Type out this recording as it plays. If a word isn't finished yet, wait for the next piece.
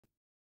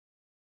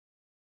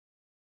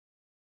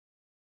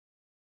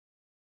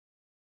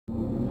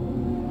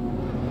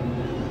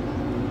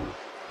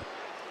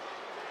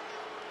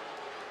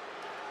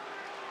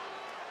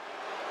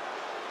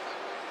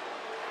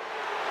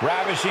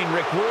Ravishing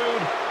Rick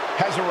Rude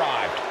has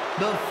arrived.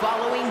 The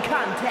following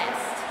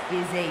contest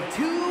is a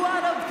 2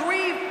 out of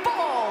 3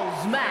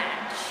 falls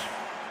match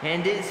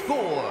and is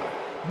for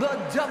the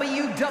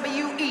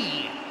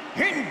WWE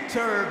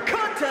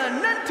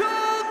Intercontinental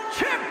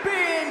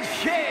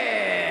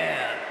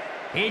Championship.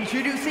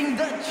 Introducing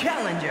the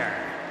challenger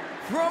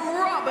from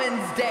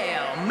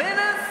Robbinsdale,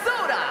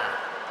 Minnesota,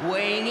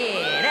 weighing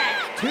in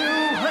at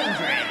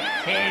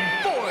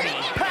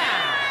 240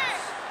 pounds,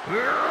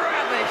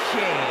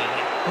 ravishing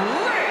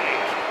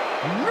Rick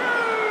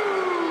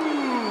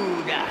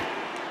Rude.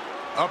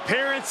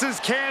 Appearances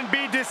can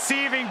be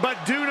deceiving,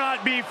 but do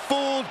not be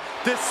fooled.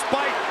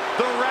 Despite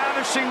the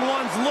ravishing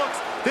one's looks,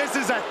 this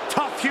is a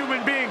tough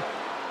human being.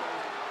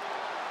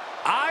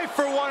 I,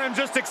 for one, am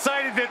just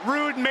excited that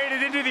Rude made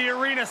it into the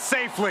arena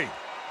safely.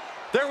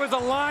 There was a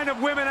line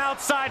of women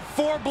outside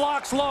 4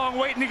 blocks long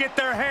waiting to get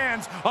their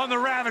hands on the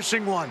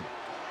ravishing one.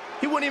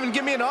 He wouldn't even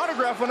give me an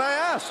autograph when I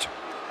asked.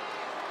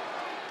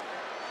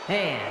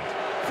 And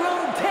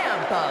from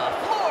Tampa,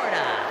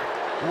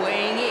 Florida,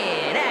 weighing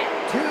in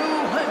at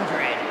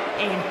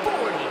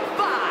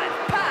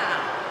 245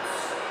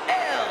 pounds,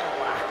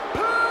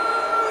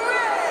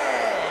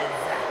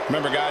 Perez.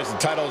 Remember, guys, the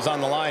title is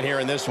on the line here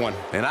in this one.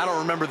 And I don't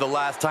remember the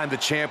last time the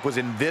champ was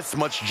in this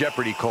much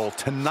jeopardy, Cole.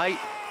 Tonight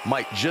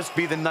might just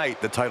be the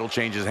night the title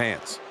changes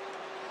hands.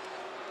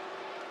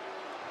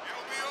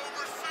 It'll be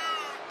over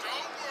soon,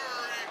 don't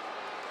worry.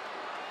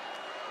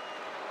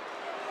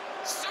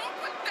 So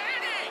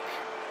pathetic!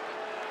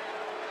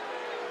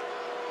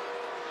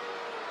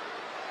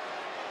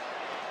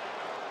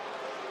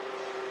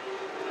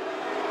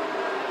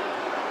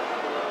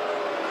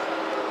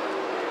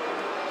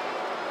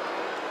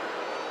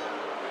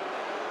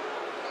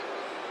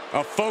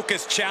 A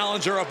focused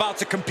challenger about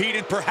to compete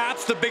in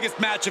perhaps the biggest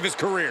match of his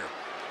career.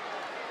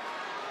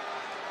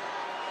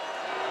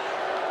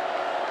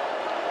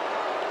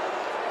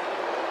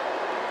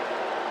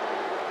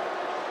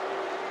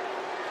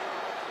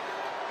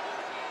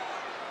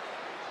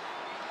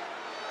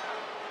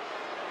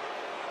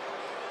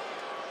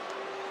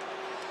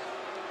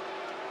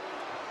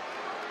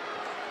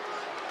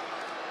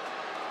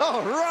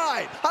 All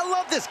right, I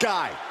love this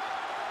guy.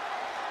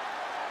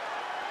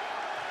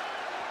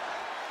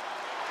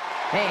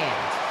 And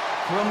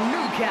from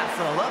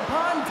Newcastle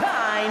upon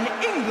Tyne,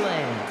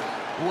 England,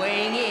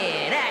 weighing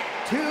in at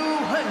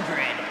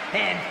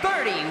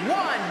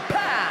 231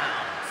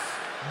 pounds,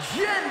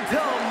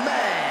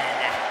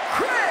 gentlemen,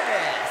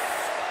 Chris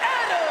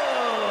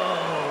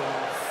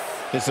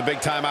Adams. This is a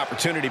big-time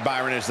opportunity,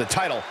 Byron, as the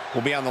title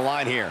will be on the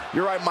line here.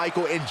 You're right,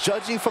 Michael, and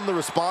judging from the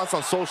response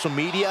on social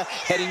media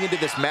heading into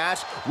this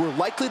match, we're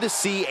likely to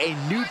see a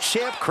new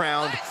champ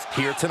crowned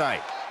here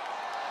tonight.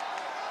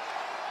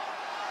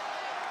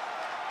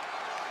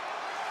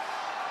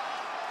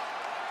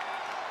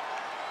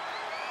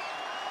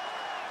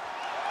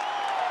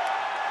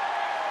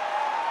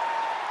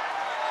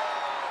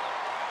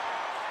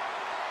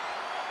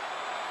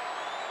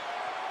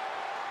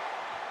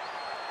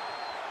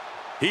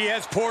 He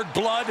has poured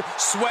blood,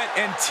 sweat,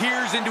 and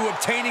tears into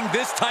obtaining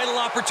this title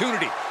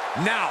opportunity.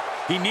 Now,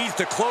 he needs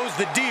to close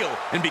the deal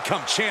and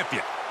become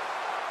champion.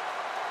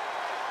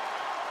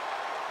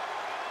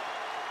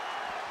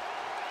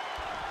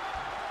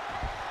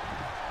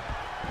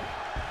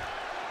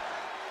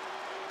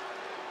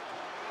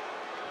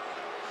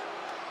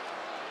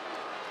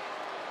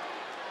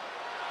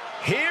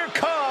 Here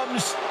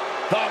comes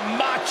the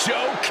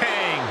Macho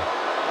King.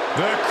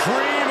 The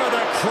cream of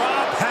the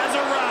crop has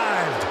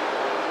arrived.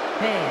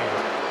 And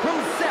from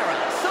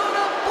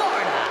Sarasota,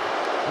 Florida,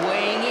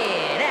 weighing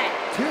in at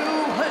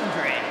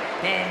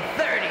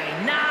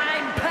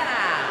 239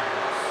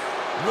 pounds,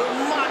 the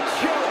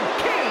Macho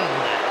King,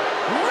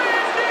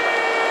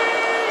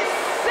 Randy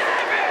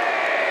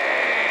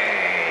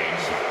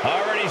Savage!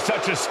 Already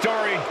such a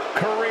storied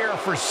career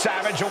for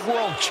Savage, a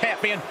world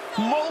champion,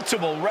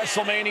 multiple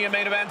WrestleMania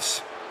main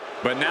events.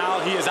 But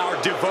now he is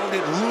our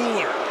devoted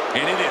ruler,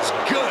 and it is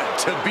good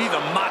to be the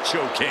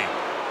Macho King.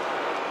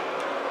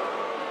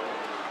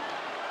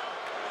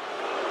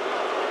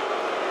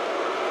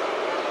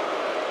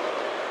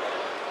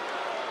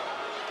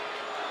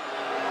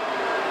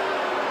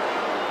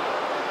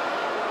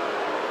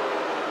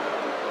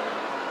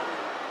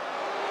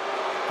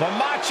 The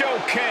Macho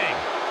King,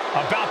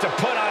 about to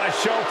put on a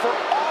show for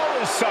all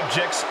his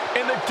subjects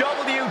in the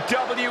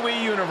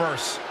WWE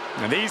Universe.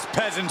 And these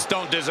peasants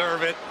don't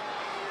deserve it.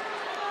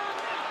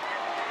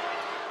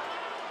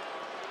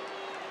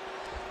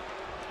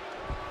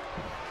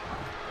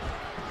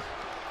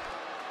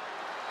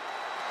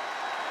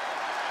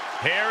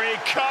 Here he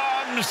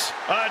comes,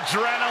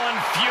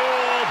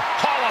 adrenaline-fueled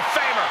Hall of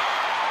Famer.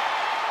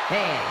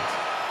 And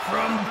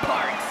from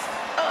parts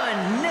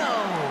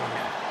unknown,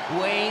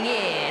 weighing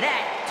in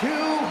at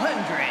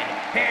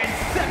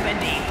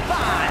 275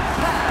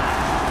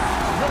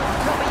 pounds, the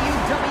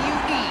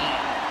WWE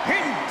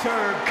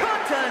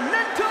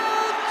Intercontinental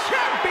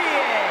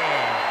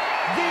Champion,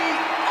 the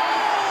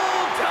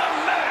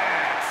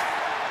Ultimate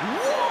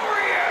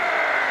Warrior.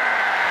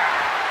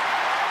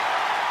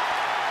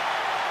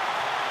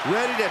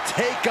 ready to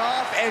take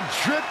off and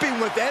dripping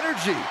with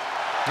energy.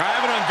 I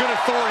have it on good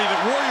authority that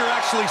Warrior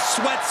actually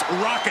sweats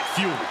rocket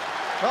fuel.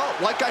 Oh,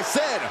 like I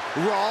said,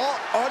 raw,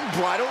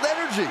 unbridled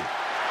energy.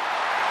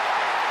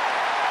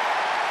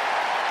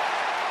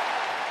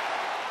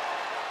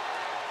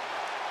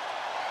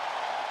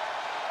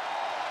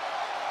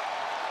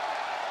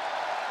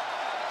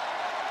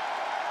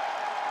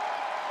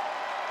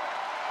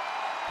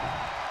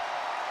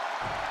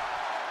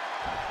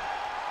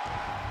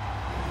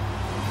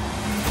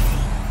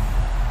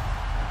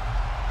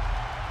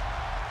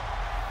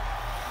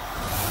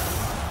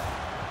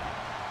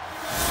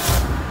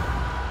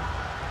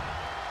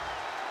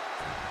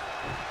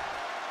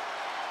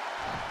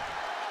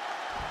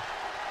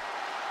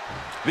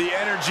 The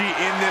energy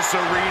in this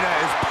arena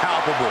is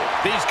palpable.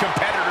 These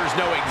competitors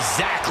know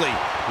exactly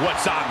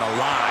what's on the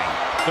line.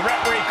 The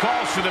referee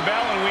calls for the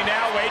bell, and we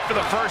now wait for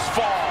the first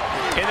fall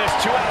in this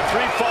 2 out of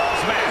 3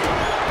 falls match.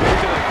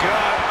 Look at the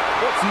gut.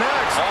 What's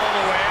next? All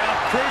the way up.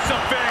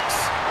 Crucifix.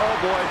 Oh,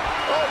 boy.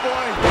 Oh,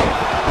 boy.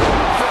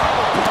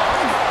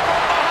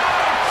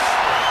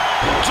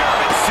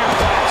 German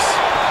suplex.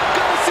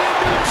 Gonna see a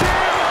new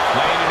champ.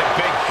 Landing a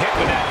big hit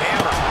with that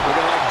hammer.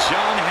 Looking like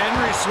John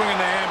Henry swinging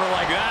the hammer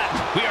like that.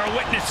 We are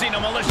witnessing a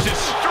malicious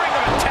string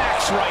of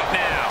attacks right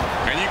now.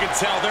 And you can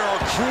tell there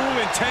are cruel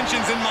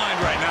intentions in mind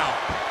right now.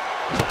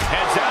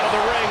 Heads out of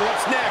the ring.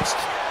 What's next?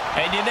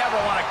 And you never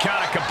want to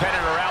count a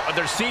competitor out, but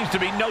there seems to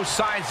be no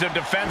signs of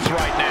defense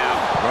right now.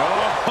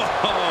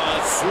 Oh,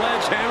 a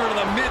sledgehammer to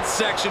the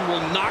midsection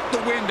will knock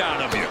the wind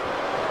out of you.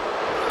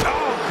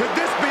 Oh, could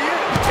this be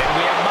it? And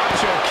we have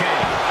Macho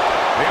King.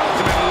 The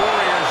Ultimate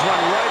Warriors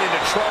run right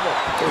into trouble.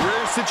 A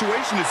rare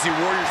situation to see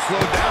Warriors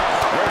slow down.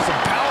 There's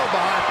some power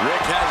behind.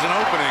 Rick has an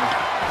opening.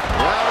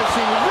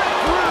 Ravishing Rick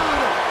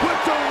Rude with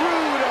the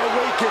Rude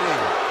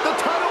Awakening. The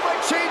title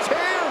might change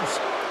hands.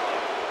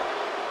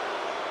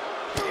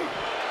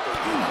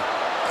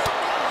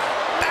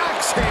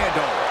 Axe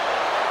handle.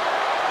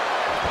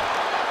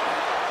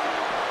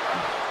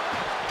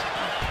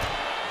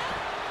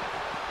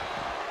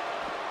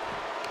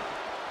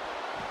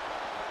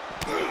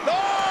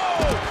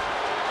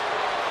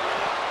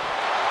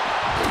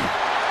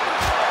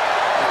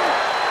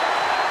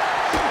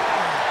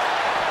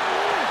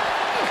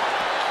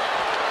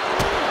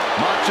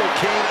 Macho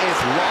King is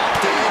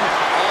locked in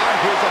on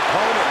his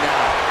opponent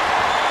now.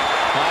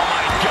 Oh,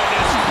 my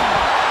goodness.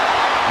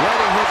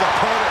 Letting his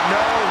opponent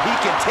know he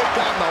can take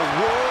on the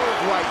world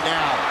right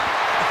now.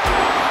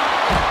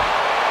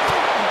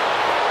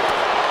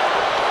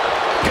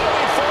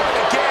 Going for it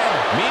again.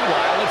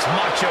 Meanwhile, it's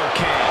Macho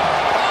King.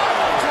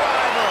 Oh,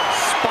 driver.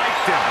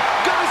 Spiked him.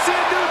 Gonna see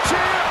a new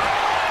champ.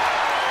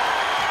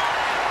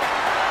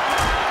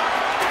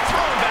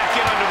 Thrown back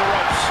in under the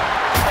ropes.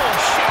 Oh,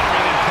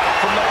 shattering impact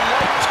from the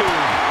light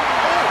tube.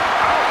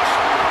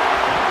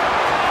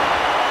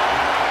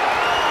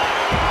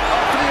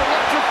 Up to the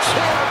electric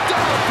chair,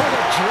 down for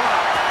the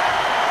drop.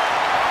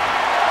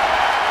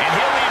 And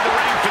he'll leave the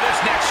ring for this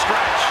next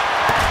stretch.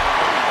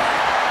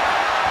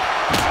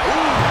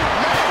 Ooh,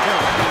 man.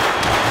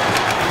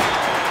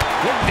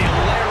 With the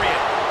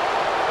lariat.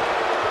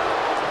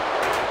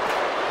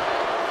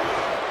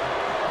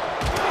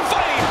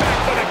 Fighting back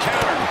for the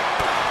counter.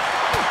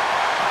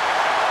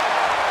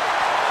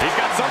 He's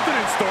got something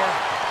in store.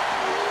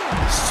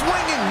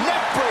 Swinging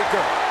neck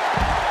breaker.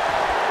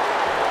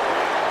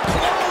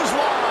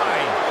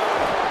 Clothesline.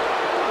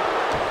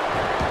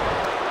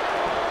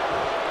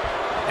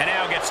 And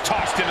now gets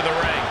tossed into the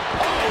ring.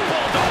 Oh,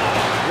 bulldog.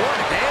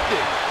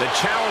 One-handed. The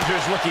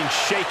challenger's looking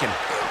shaken.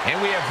 And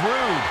we have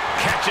Rude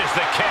catches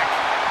the kick.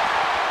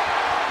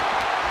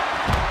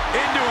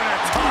 Into an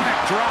atomic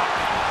drop.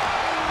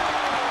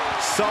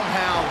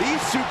 Somehow,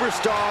 these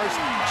superstars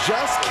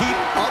just keep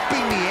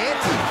upping the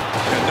ante.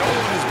 And no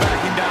one is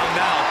backing down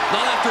now,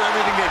 not after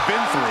everything they've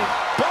been through.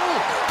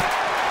 Boom!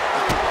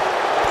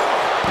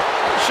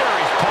 Sure,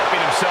 he's pumping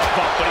himself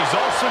up, but he's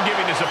also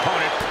giving his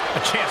opponent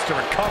a chance to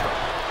recover.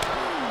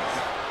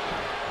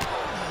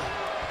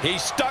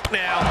 He's stuck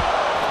now.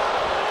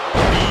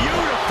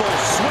 Beautiful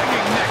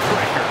swinging neck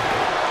breaker.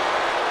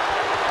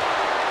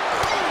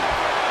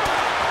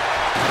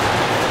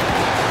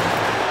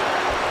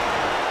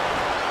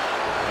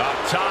 Up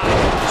top,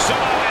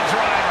 Samoan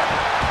driver.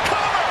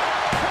 Cover!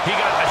 He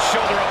got the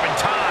shoulder up in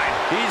time.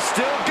 He's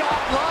still got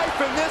life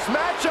in this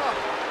matchup.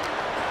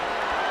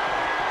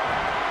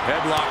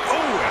 Headlock.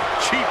 Oh, a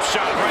cheap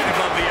shot right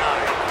above the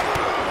eye.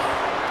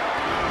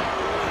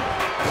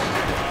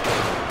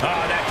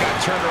 Oh, that got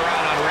turned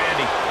around on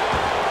Randy.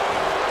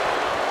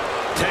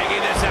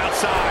 Taking this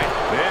outside.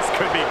 This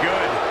could be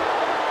good.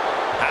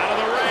 Out of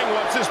the ring,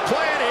 what's his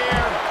plan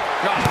here?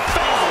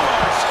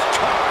 Face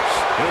first.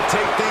 He'll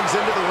take things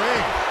into the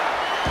ring.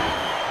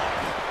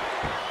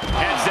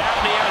 Heads out,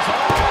 and he has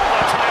all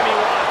the time he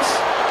wants.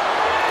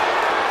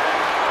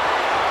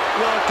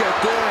 Look at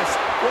this.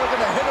 We're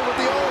going to hit him with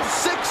the old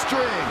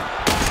six-string.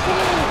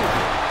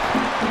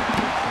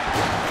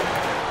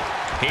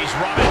 He's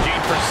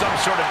rummaging for some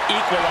sort of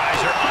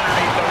equalizer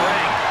underneath the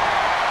ring.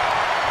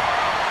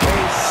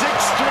 A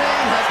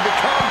six-string has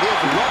become his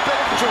weapon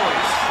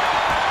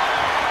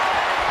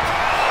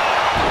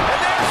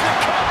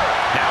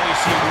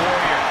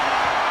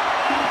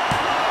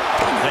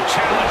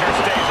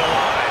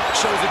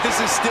like this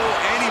is still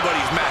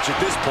anybody's match at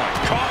this point.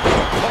 Caught with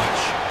a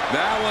punch.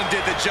 That one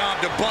did the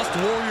job to bust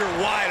Warrior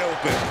wide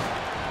open.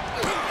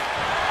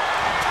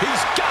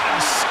 He's got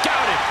him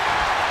scouted.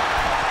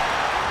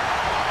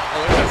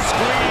 Oh, there's a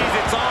squeeze.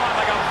 It's on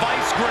like a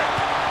vice grip.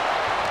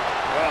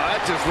 Oh,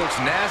 that just looks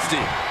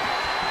nasty.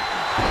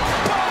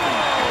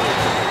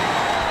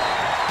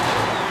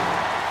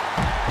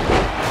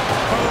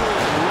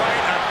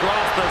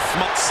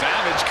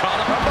 Savage caught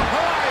him from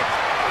behind.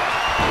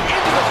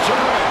 Into the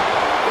German.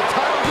 The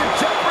title's in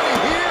jeopardy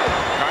here.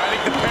 I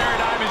think the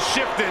paradigm has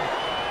shifted.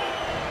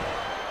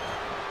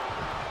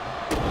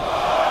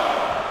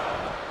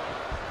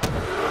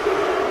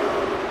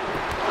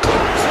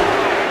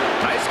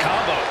 Nice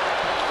combo.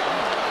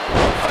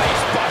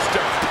 Face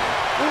buster.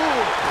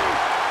 Ooh.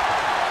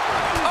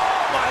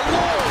 Oh, my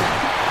Lord.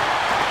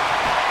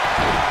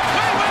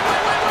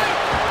 Wait.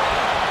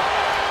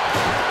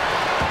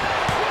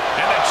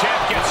 And the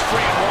champ gets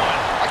free at one.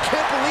 I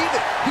can't believe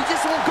it. He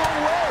just won't go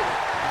away.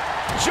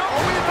 Joe,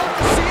 are we about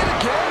to see it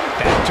again?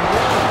 Back to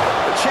one.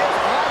 The champ's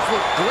eyes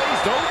look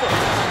glazed over.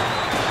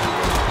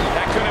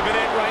 That could have been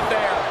it right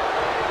there.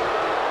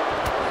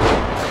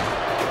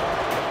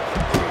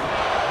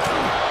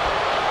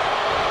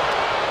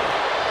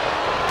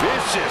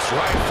 Vicious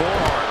right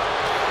forearm.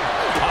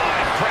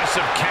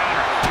 Impressive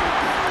counter.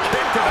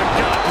 Kick to the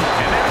gut,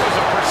 and that was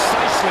a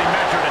precisely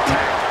measured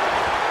attack.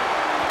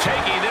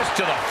 Taking this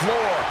to the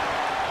floor.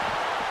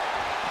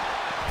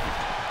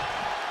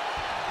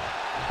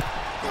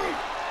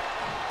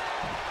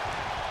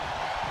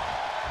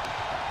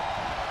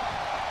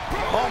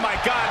 Oh my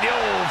God, the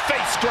old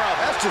face scrub.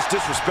 That's just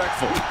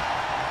disrespectful.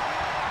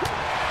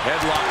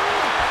 Headlock.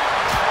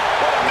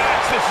 What a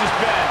match this has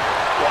been.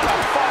 What a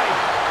fight.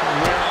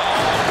 We're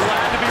all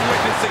glad to be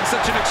witnessing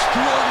such an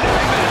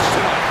extraordinary match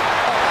tonight.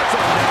 Oh, that's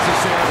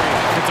unnecessary.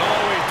 It's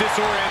always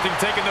disorienting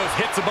taking those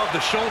hits above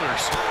the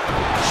shoulders.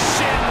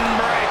 Shin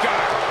breaker.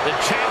 The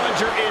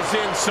challenger is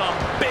in some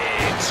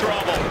big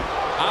trouble.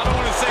 I don't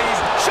want to say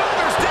he's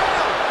Shoulders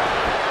down.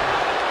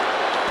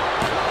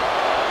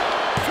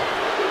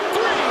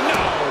 3, no.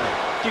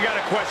 You got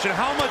to question,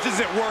 how much is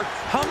it worth?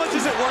 How much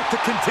is it worth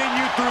to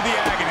continue through the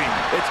agony?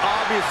 It's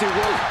obviously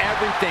worth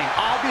everything.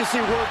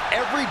 Obviously worth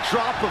every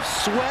drop of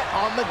sweat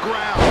on the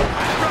ground.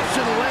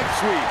 Russian leg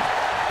sweep.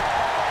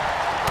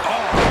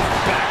 Oh,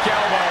 back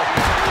elbow.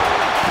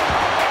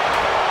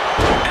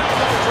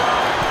 Elbow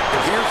drop.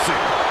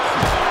 Piercing.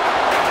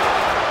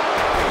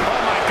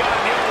 Oh my God,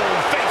 the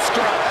old face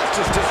scrub. That's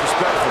just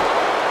disrespectful.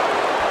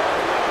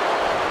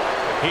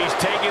 He's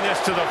taking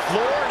this to the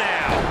floor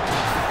now.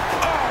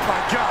 Oh, my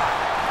God.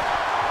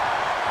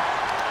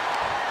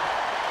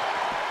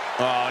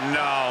 Oh,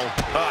 no.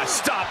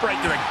 Stop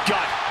right to the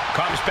gut.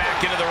 Comes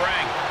back into the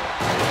ring.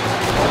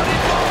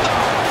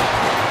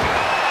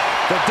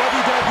 The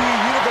WWE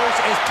Universe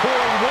is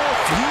pouring more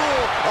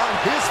fuel on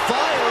his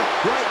fire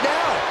right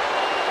now.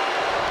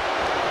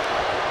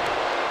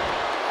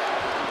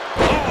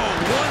 Oh,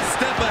 one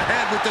step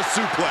ahead with the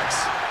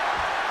suplex.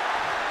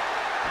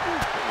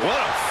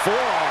 What a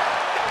forearm.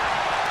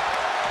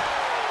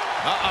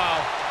 Uh-oh.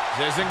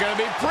 This isn't going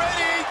to be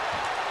pretty.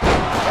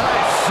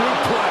 Nice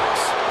suplex.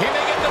 He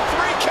may get the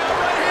 3 count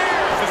right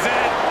here. This is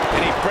it.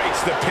 And he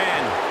breaks the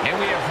pin. And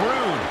we have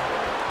Rude.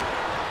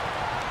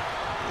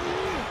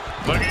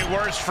 Looking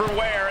worse for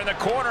wear in the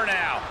corner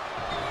now.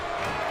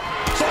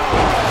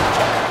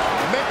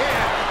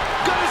 Man,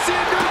 gonna see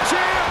a new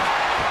champ.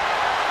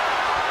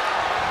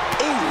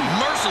 Ooh,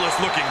 merciless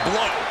looking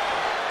blow.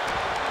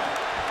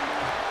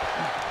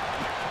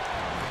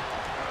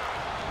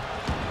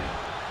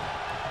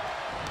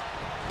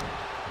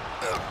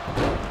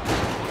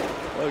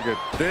 Look at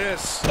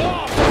this.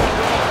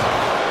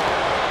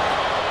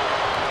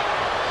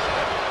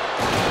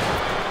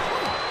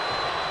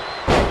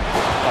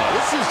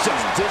 This is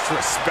just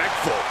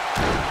disrespectful.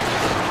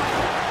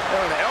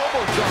 And an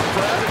elbow drop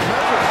for added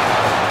measure.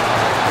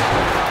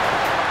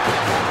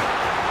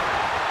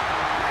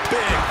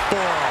 Big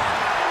forearm.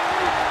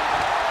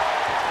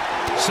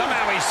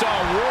 Somehow he saw a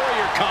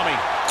Warrior coming.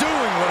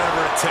 Doing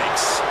whatever it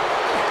takes.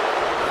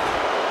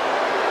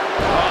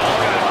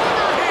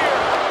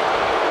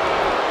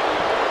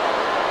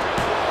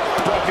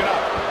 Broken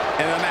up.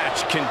 And the match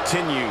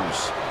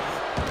continues.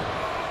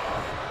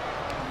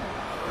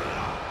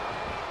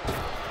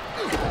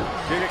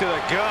 Kick to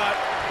the gut.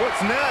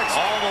 What's next?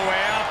 All the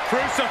way up.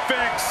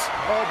 Crucifix.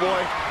 Oh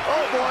boy.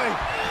 Oh boy.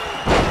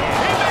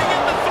 He may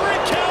get the 3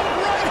 count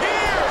right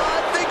here. I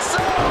think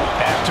so.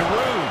 Back to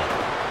Rude.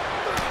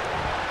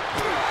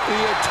 The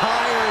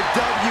entire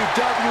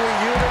WWE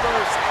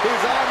Universe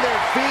is on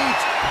their feet.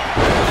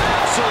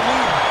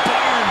 Absolute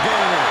barn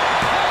burner.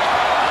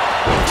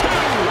 2.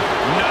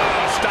 No,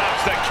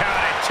 stops the count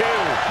at 2.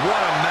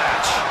 What a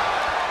match.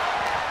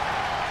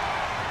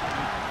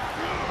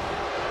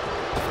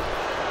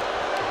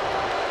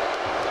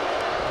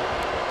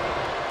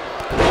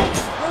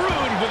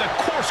 Rude with a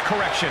course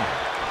correction.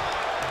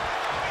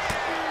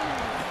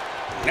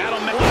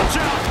 That'll make Watch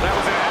out. That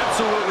was an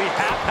absolutely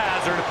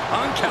haphazard,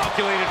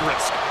 uncalculated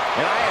risk.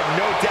 And I have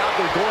no doubt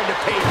they're going to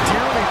pay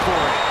dearly for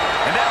it.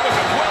 And that was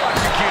a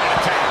well-executed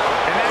attack.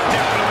 And that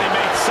definitely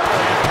made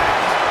solid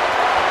impact.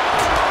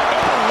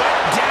 Oh,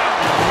 went down.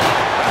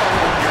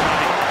 You're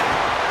right.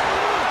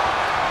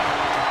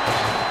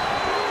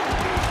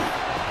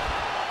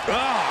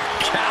 Oh,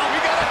 cow, we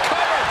got a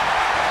cover.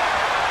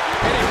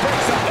 And he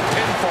breaks up the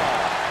pinfall.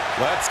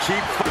 Let's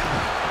keep...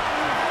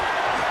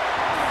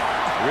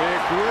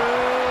 Rick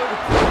Rude.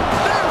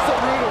 There's a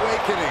rude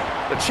awakening.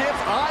 The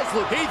champ's eyes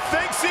look... He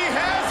thinks he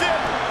has it.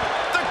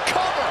 The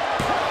cover.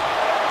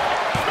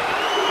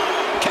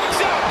 Kicks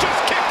out,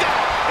 just kicked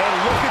out. And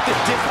look at the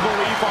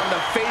disbelief on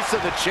the face of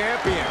the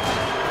champion.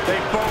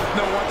 They both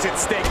know what's at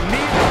stake.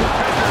 Neither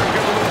competitor is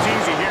going to lose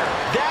easy here.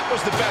 That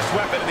was the best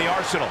weapon in the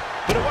arsenal,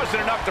 but it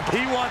wasn't enough to...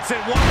 He wants it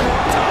one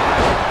more time.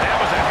 That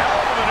was a hell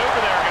of a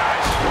maneuver there,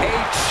 guys. A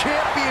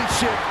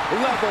championship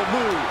level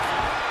move.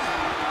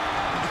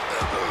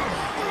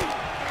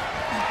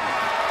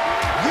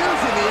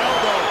 Using the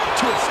elbow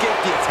to escape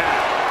the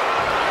attack.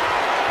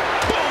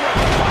 Boom,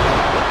 right on top.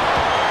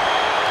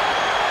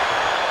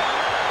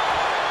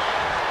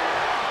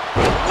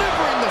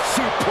 Delivering the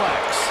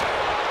suplex.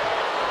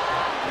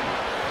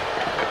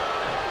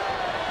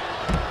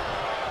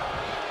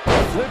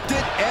 Flipped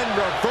it and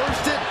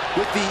reversed it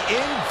with the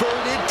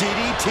inverted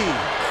DDT.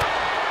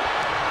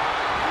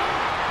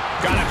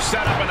 Got him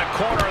set up in the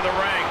corner of the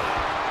ring.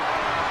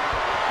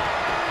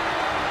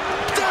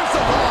 There's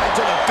the line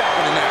to the back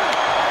of the neck.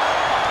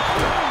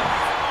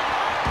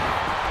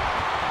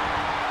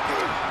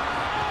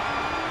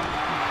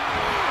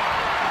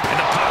 And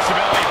the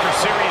possibility for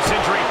serious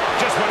injury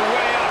just went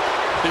way up.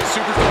 These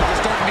superstars are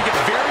starting to get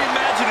very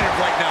imaginative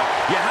right now.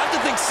 You have to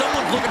think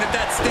someone's looking at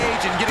that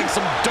stage and getting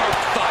some dark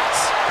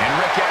thoughts. And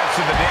Rick adds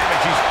to the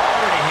damage he's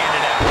already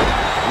handed out.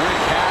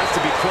 Rick has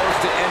to be close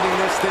to ending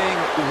this thing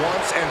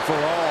once and for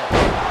all.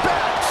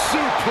 Back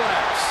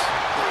suplex.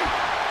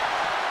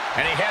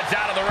 And he heads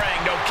out of the ring.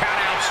 No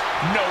countouts,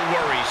 no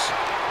worries.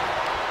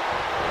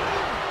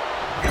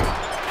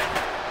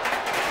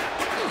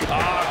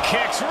 Oh,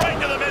 kicks right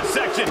to the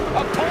midsection.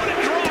 Opponent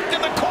dropped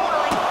in the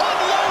corner and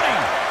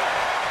unloading.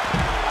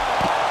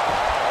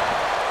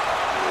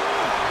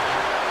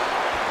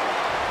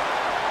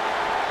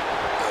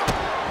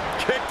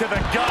 Kick to the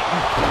gut.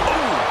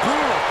 Ooh,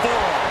 brutal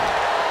forearm.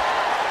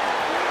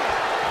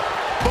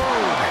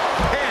 Boom,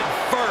 head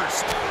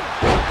first.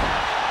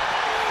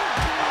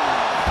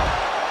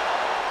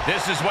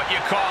 This is what you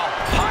call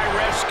high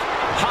risk,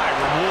 high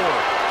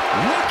reward.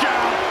 Look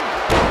out.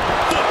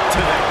 Foot to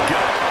the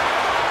gut.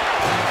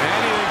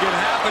 Anything can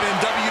happen in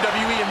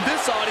WWE, and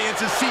this audience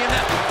is seeing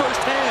that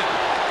firsthand.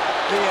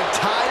 The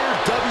entire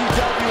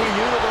WWE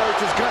Universe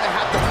is going to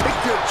have to pick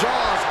their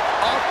jaws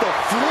off the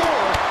floor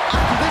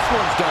after this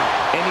one's done.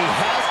 And he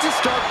has to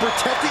start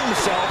protecting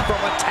himself from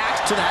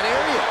attacks to that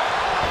area.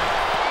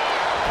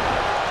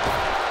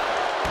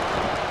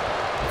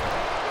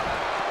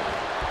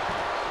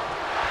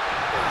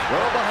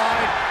 Well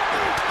behind.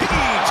 He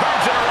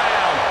turns it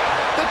around.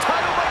 The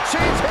title might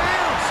change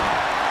hands.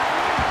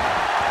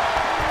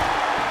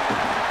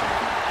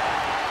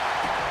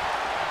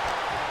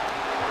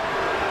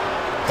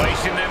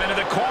 Placing them into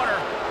the corner.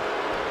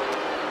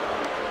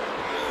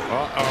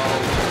 Uh-oh.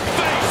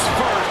 Face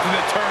first in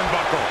the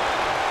turnbuckle.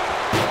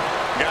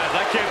 Guys,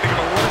 I can't think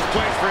of a worse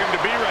place for him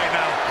to be right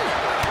now.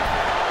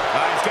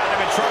 He's got him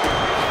in trouble.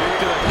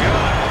 Kick to the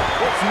gut.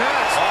 What's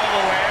next? All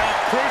the way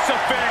up.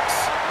 Crucifix.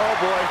 Oh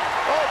boy.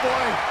 Oh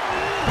boy.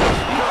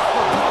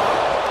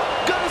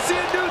 Gonna see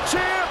a new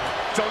champ.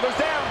 Shoulders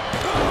down.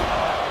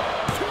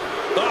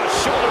 Oh,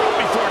 shoulder up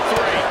before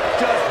three.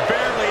 Just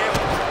barely.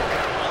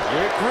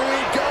 Rick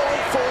Rude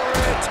going for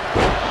it.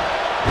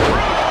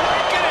 Rude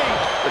awakening.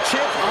 The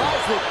champ's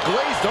eyes look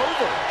glazed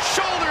over.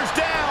 Shoulders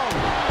down.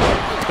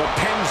 The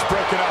pin's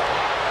broken up.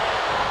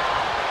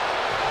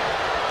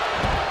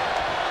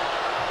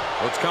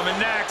 What's coming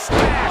next?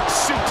 Back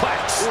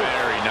suplex.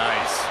 Very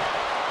nice.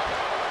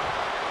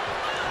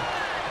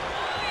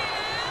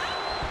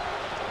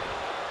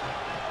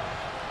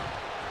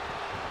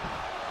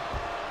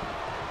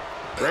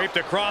 Draped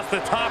across the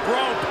top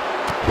rope.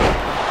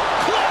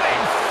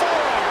 Clubbing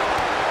forearm.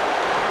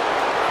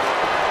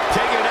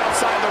 Taking it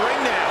outside the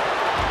ring now.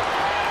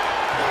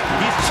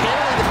 He's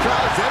channeling the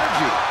crowd's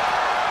energy.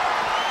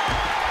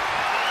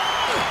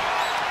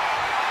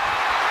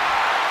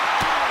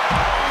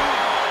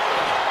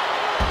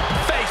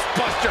 Face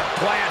buster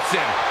plants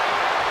him.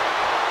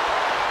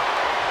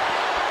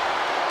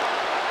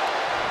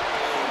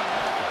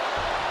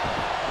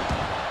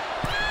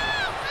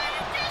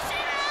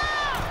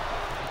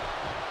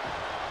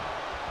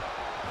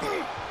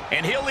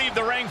 And he'll leave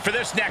the ring for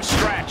this next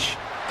stretch.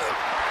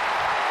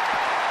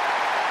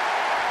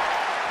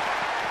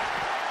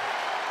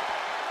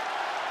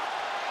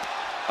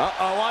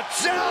 Uh-oh,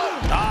 watch out!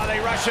 Ah, they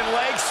Russian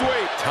leg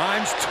sweep. No!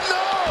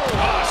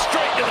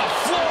 Straight to the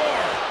floor.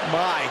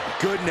 My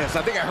goodness,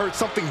 I think I heard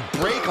something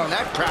break on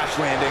that crash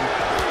landing.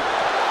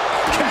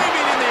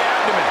 Caving in the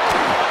abdomen.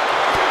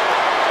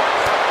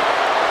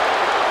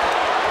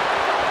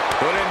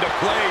 Put into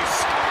place.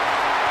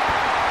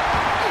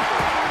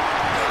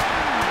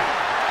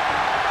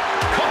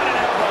 Caught an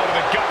elbow to the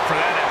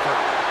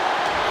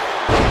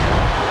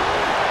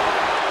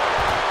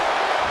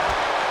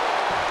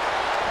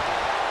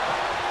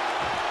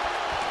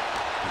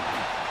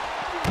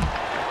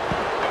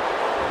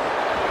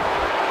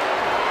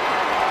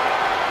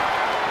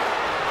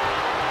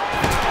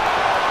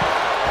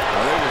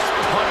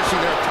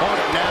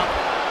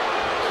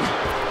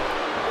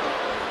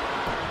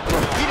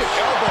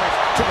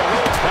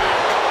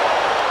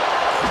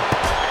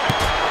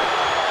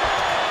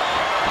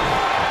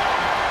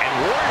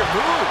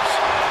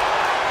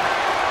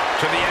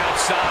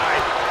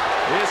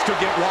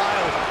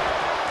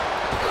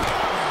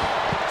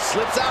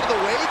slips out of the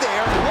way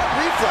there. What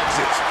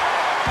reflexes?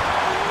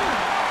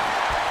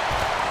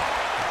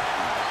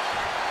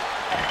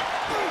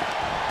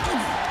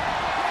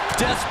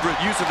 Desperate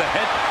use of the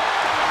head.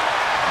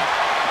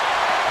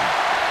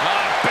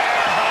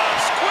 Bear hug,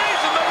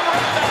 squeezing the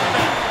breath out of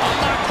it. I'm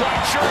not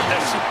quite sure if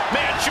this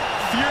man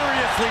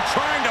Furiously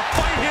trying to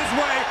fight his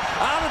way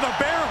out of the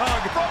bear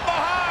hug. from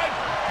behind.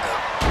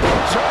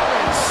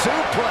 German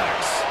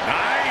suplex. 9.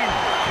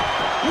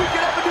 We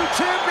could have a new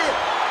champion.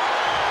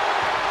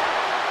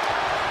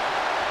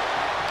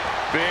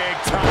 Big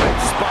time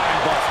spine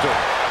buster.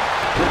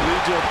 Could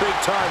lead to a big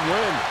time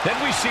win. Then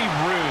we see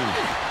Rude.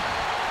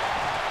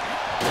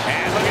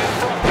 And look at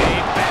from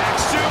the back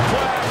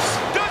suplex.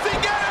 Does he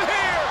get him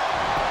here?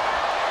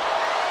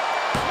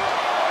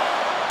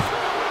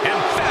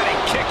 Emphatic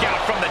kick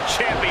out from the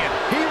champion.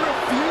 He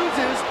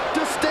refuses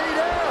to stay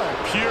down.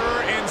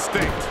 Pure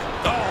instinct.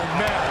 Oh,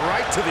 man,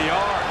 right to the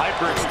arm.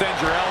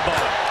 Hyperextend your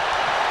elbow.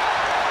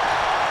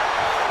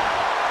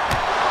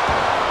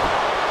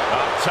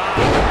 Up top.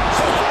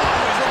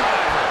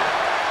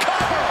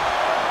 Cover.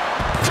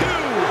 2.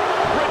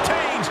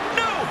 Retains.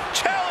 No.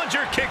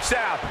 Challenger kicks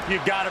out. You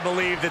gotta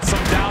believe that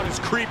some doubt is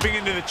creeping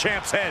into the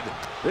champ's head.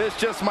 This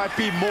just might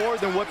be more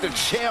than what the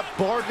champ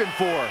bargained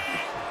for.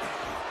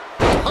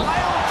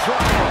 Pile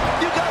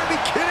driver. You gotta be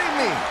kidding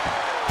me.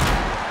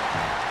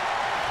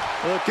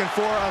 Looking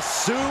for a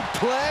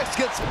suplex.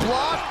 Gets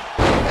blocked.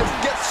 And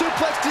gets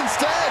suplexed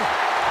instead.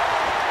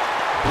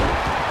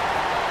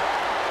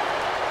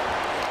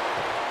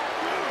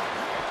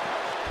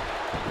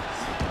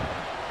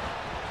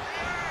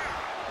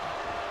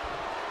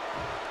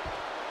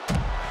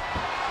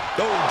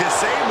 Oh,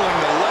 disabling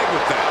the leg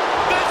with that.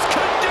 This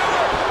could do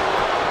it.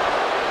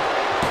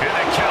 And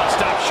the count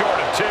stops short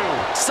of 2.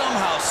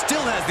 Somehow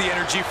still has the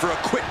energy for a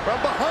quick.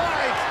 From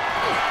behind.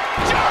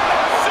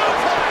 German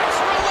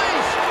suplex.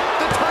 Release.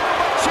 The title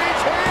might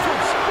change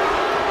hands.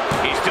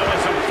 He still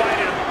has some fight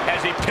in him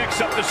as he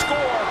picks up the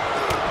score.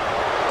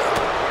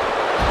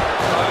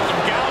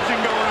 Some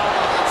gouging going on.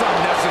 It's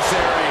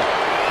unnecessary.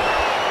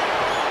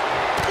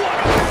 What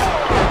a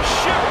forearm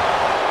shiver.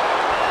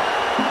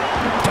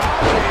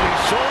 Dominating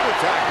shoulder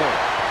tackle.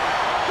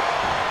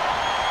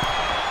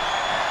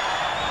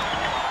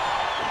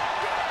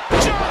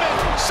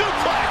 German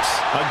suplex.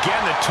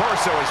 Again, the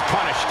torso is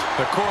punished.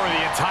 The core of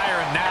the entire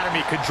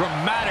anatomy could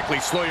dramatically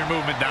slow your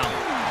movement down.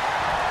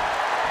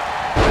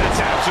 That's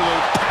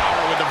absolute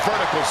power with the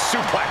vertical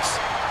suplex.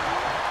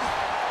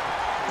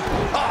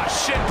 Ah,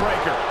 shin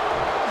breaker.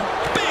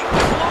 Big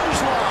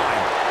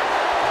clothesline.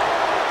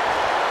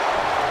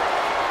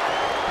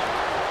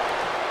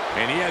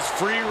 And he has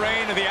free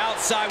reign to the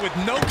outside with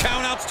no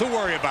countouts to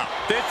worry about.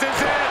 This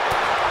is it.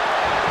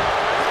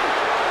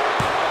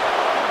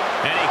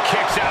 And he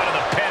kicks out of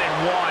the pin in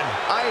 1.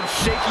 I am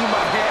shaking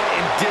my head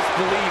in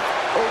disbelief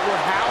over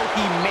how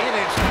he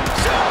managed.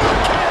 Super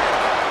kick.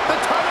 The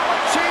title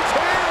might change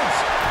hands.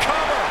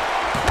 Cover.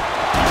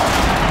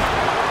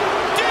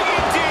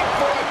 Digging deep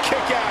for a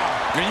kick out.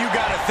 And you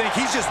gotta think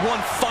he's just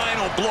one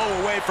final blow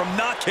away from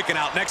not kicking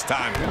out next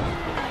time.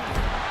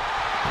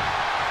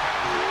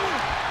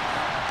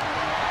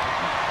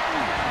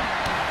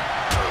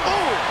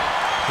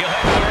 He'll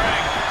head to the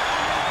ring.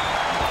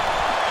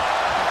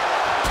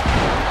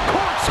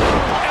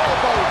 Corkscrew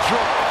elbow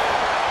drop.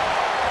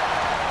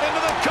 Into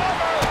the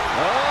cover.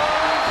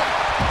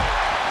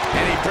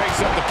 And he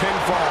breaks up the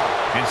pinfall.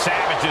 And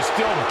Savage is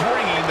still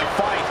bringing the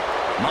fight.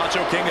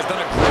 Macho King has done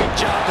a great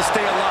job to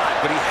stay alive,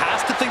 but he has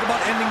to think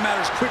about ending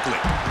matters quickly.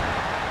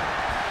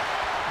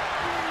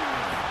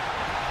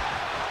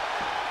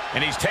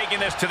 And he's taking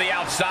this to the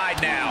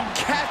outside now.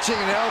 Catching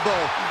an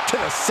elbow to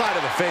the side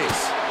of the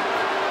face.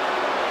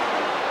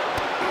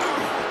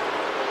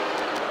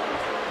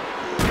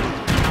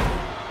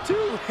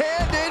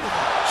 Two-handed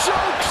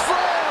choke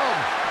slam.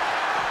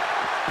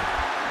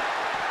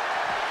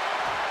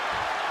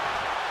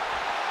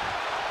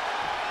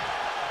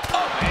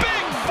 A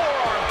big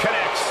forearm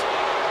connects.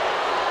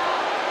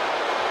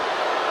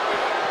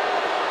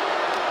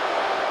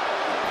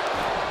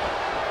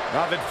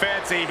 Nothing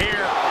fancy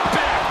here.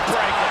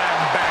 Backbreaker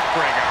and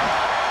backbreaker.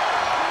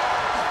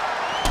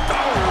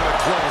 Oh, what a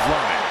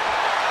clothesline.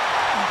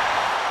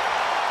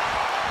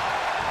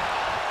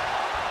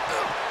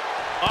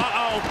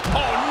 Uh-oh.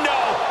 Oh, no.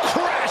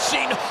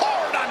 Crashing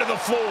hard onto the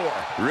floor.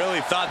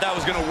 Really thought that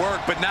was gonna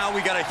work, but now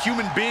we got a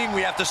human being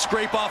we have to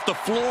scrape off the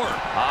floor.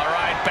 All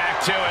right, back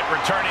to it.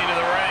 Returning to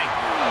the ring.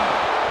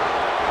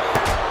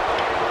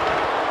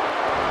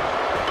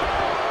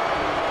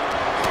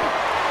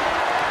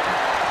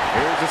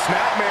 Here's a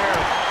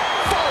snapmare,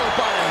 followed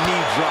by a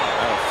knee drop.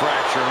 Oh,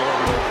 fracture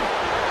orbital.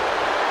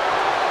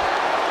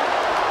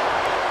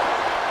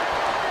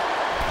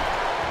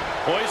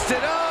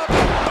 Hoisted up.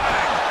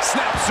 Bang!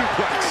 Snap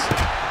suplex.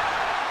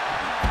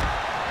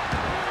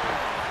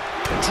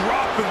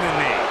 Dropping the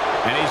knee.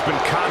 And he's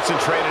been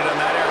concentrated on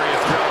that area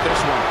throughout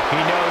this one. He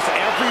knows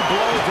every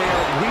blow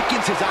there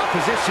weakens his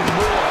opposition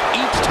more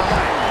each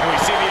time. And we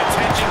see the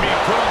attention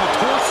being put on the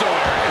torso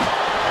area.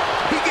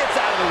 He gets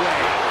out of the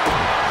way.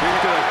 Kick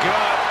to the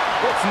gut.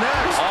 What's What's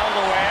next? All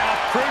the way up.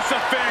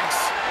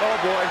 Crucifix. Oh,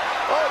 boy.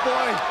 Oh,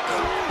 boy.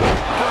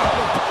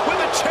 With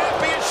the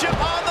championship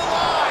on the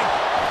line.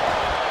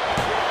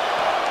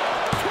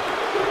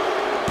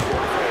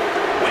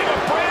 We have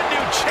a brand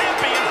new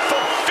champion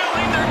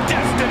fulfilling their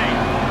destiny.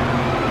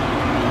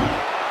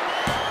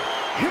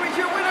 Here is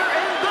your winner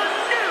and the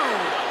new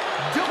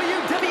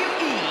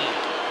WWE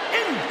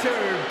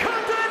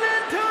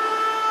Intercontinental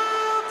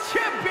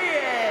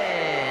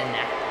Champion,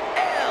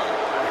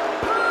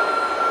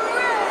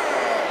 Perez.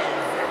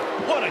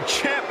 What a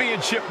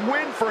championship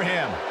win for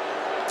him.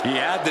 He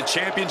had the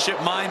championship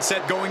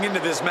mindset going into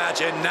this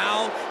match, and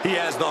now he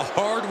has the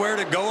hardware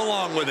to go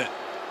along with it.